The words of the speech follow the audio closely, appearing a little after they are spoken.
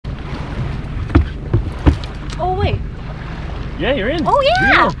Oh wait. Yeah, you're in. Oh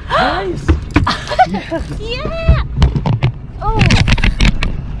yeah. Nice. Yes. Yeah. Oh.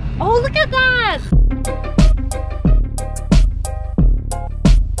 Oh, look at that.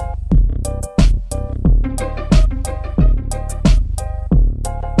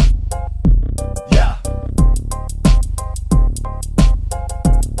 Yeah.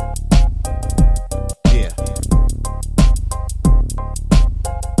 Yeah.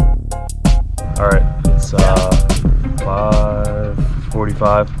 All right, it's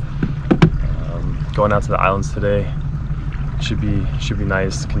 5:45. Going out to the islands today. Should be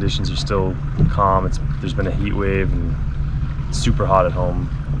nice. Conditions are still calm. There's been a heat wave and it's super hot at home.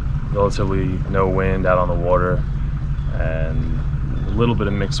 Relatively no wind out on the water, and a little bit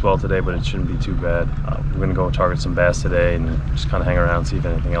of mixed swell today, but it shouldn't be too bad. We're gonna go target some bass today and just kind of hang around, see if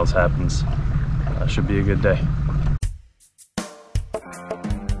anything else happens. Should be a good day.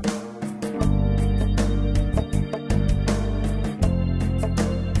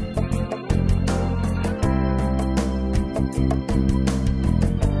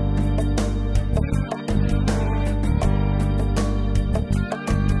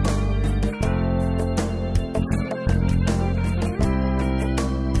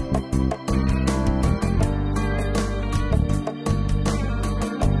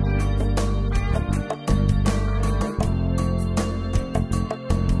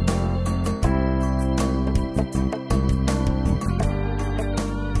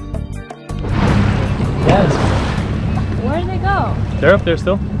 Where'd they go? They're up there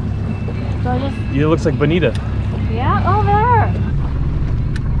still. So I just... It looks like Bonito. Yeah? Oh, there!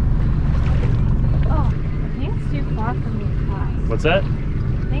 Oh, I think it's too far from me to pass. What's that? I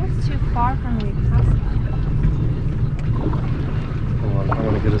think it's too far from me to pass that. Hold on, I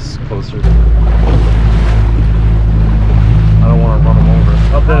want to get us closer. I don't want to run them over.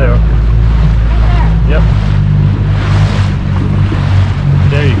 Up there they are. Right Yep.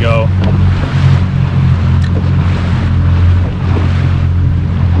 There you go.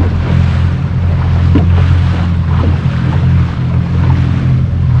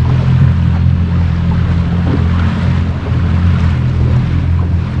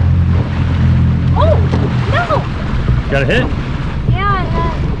 Got a hit? Yeah, I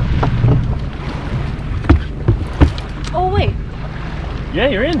had... Oh, wait. Yeah,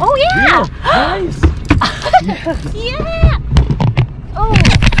 you're in. Oh, yeah! Nice! Yes. Yeah! Oh!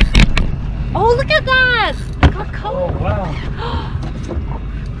 Oh, look at that! It got color. Oh, wow.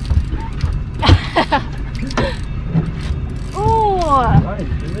 Oh! Nice,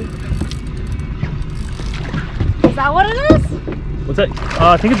 dude. Is that what it is? What's that?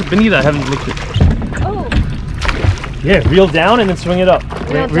 I think it's a Bonito. I haven't looked at it. Oh. Yeah, reel down and then swing it up.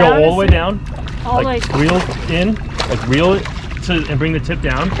 Reel all the way down. All like the way. reel in, like reel it and bring the tip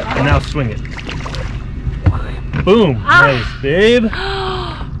down, and now swing it. Boom! Ah. Nice, babe.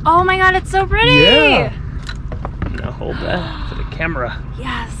 Oh my god, it's so pretty! Yeah. Now hold that for the camera.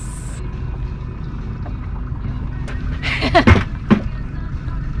 Yes.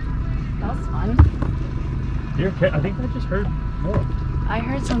 That was fun. Here, I think I just heard more. I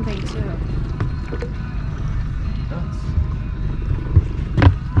heard something too. Nuts.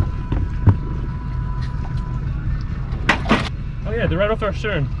 Oh yeah, they're right off our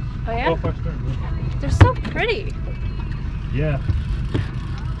stern. Oh yeah? Off our stern. They're so pretty. Yeah.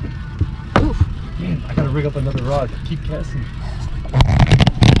 Oof. Man, I gotta rig up another rod. Keep casting.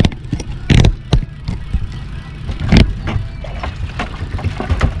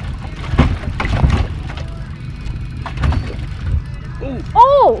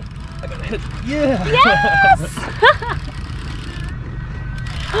 Oh! I got a hit. Yeah! Yes!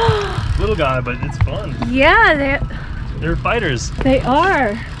 Little guy, but it's fun. Yeah, They're fighters. they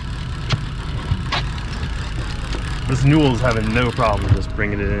are. This Newell's having no problem just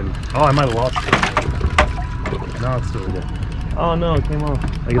bringing it in. Oh, I might have lost it. No, it's still good. Oh no, it came off.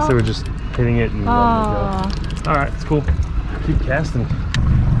 I guess they were just hitting it and letting it go. Alright, it's cool. Keep casting.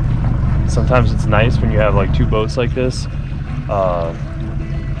 Sometimes it's nice when you have like two boats like this.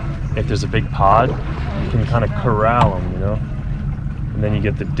 If there's a big pod, you can kind of corral them, you know? And then you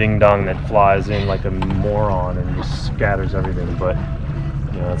get the ding-dong that flies in like a moron and just scatters everything, but,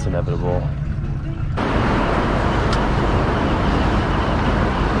 you know, that's inevitable.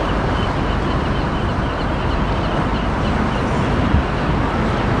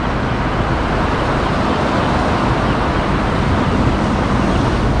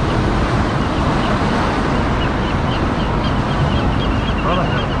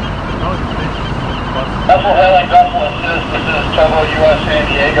 Vessel hailing, vessel assist, this is Togo, U.S. San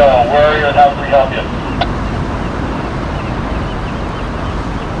Diego. Where are you and how can we help you?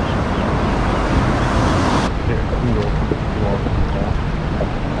 There.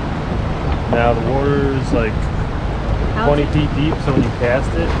 now. The water is like 20 feet deep, so when you cast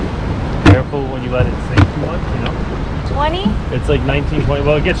it, careful when you let it sink too much, you know? 20? It's like 19, 20.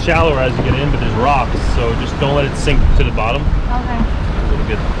 Well, it gets shallower as you get in, but there's rocks, so just don't let it sink to the bottom. Okay. A little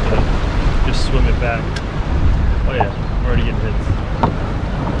bit. Just swim it back. Oh yeah, we're already getting hits.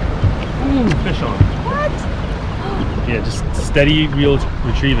 Ooh, fish on. What? Yeah, just steady reel,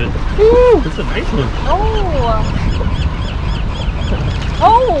 retrieve it. Ooh, that's a nice one. Oh.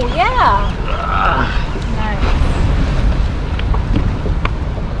 Oh, yeah. Nice.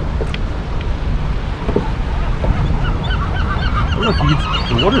 Look,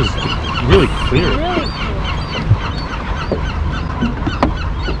 the water's really clear. Really cool.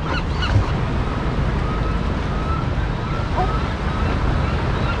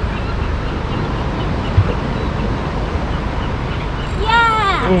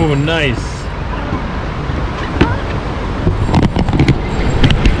 Yeah. Oh, nice.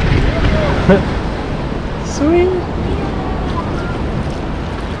 Sweet.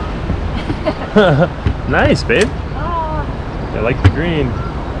 Nice, babe. I like the green.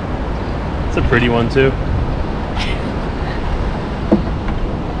 It's a pretty one too.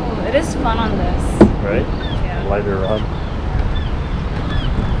 Oh, it is fun on this. Right? Yeah. Lighter rod.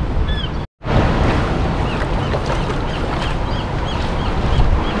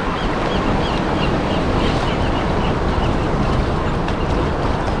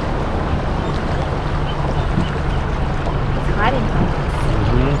 It's hiding from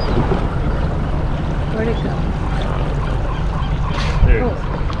us. Where'd it go? There it is.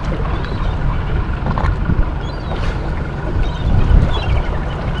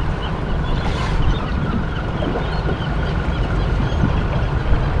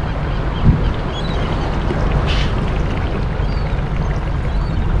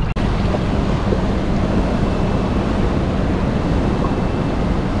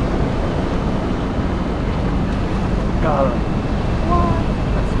 Got him.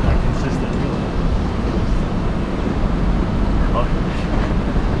 That's not consistent. Oh.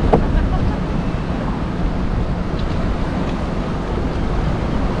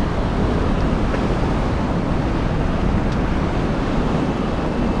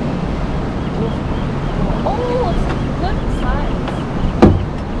 Oh, it's a good size.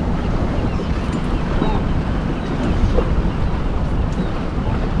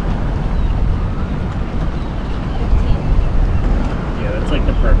 Yeah, that's like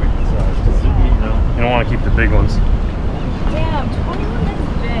the perfect size. You don't want to keep the big ones. Damn, 21 is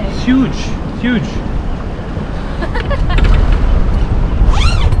big. It's huge, huge.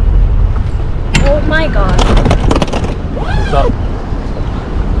 Oh my god. What's up?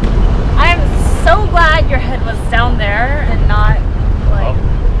 I'm so glad your head was down there and not like. Oh,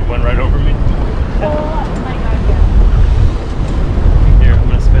 you went right over me. Oh my god, yeah. Here, I'm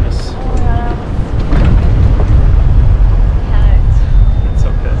gonna spin us. Oh my god, I It's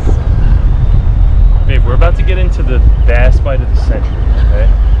okay. Babe, we're about to get into the bass bite of the century, okay?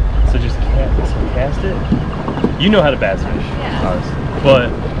 So just cast it. You know how to bass fish, Yeah. obviously.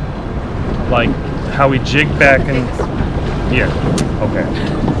 But, like, how we jig back and... Yeah, okay.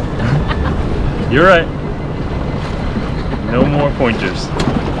 You're right. No more pointers.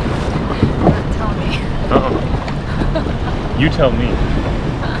 tell me. You tell me.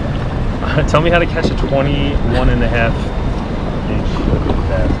 Tell me how to catch a 21.5 inch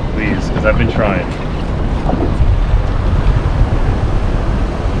bass, please, because I've been trying.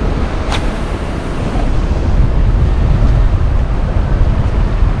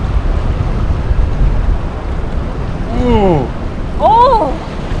 Ooh. Oh!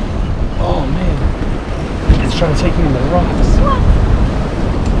 Oh man. It's trying to take me in the rocks. What?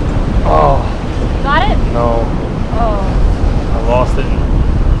 Oh. Got it? No. Oh. I lost it.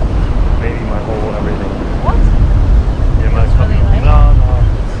 Maybe my whole everything. What? Yeah, my Really light? No.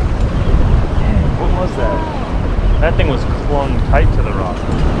 Dang, what was that? That thing was clung tight to the rock.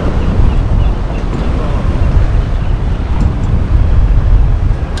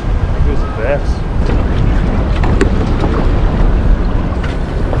 I think it was a bass.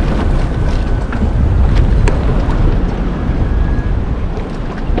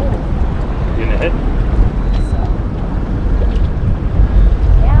 Getting a hit?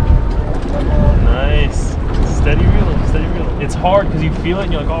 Nice. Steady reel, steady reel. It's hard because you feel it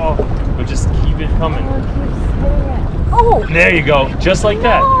and you're like, oh, but just keep it coming. Oh! There you go. Just like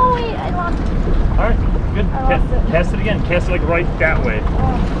that. No, wait, I lost it. Alright, good. I lost it. Cast it again. Cast it like right that way.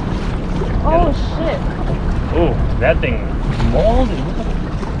 Oh shit. Oh, that thing mauled it.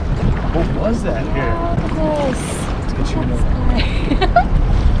 What was that here? Look Let's get you another. at this.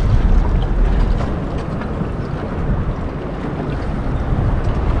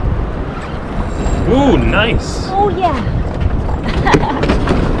 nice. Oh yeah.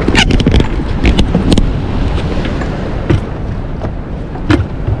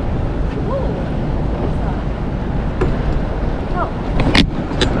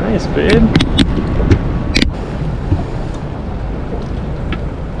 Nice, babe.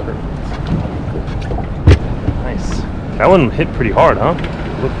 Nice. That one hit pretty hard, huh?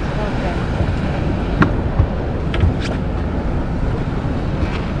 Look.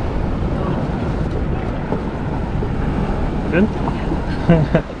 Good?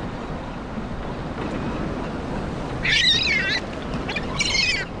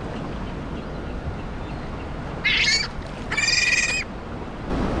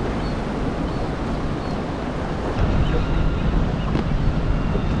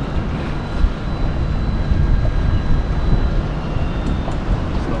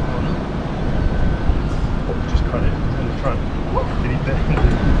 Just cut it in the front. Did he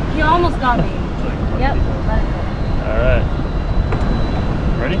bend? You almost got me. Yep. Let it go. Alright.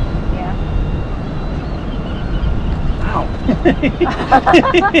 Ready? Yeah. Ow!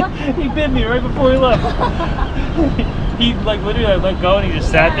 He bit me right before he left. He like literally I let go and he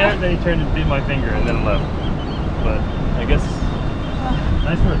just sat there, then he turned and bit my finger and then left. But I guess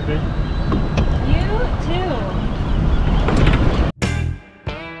nice work, babe.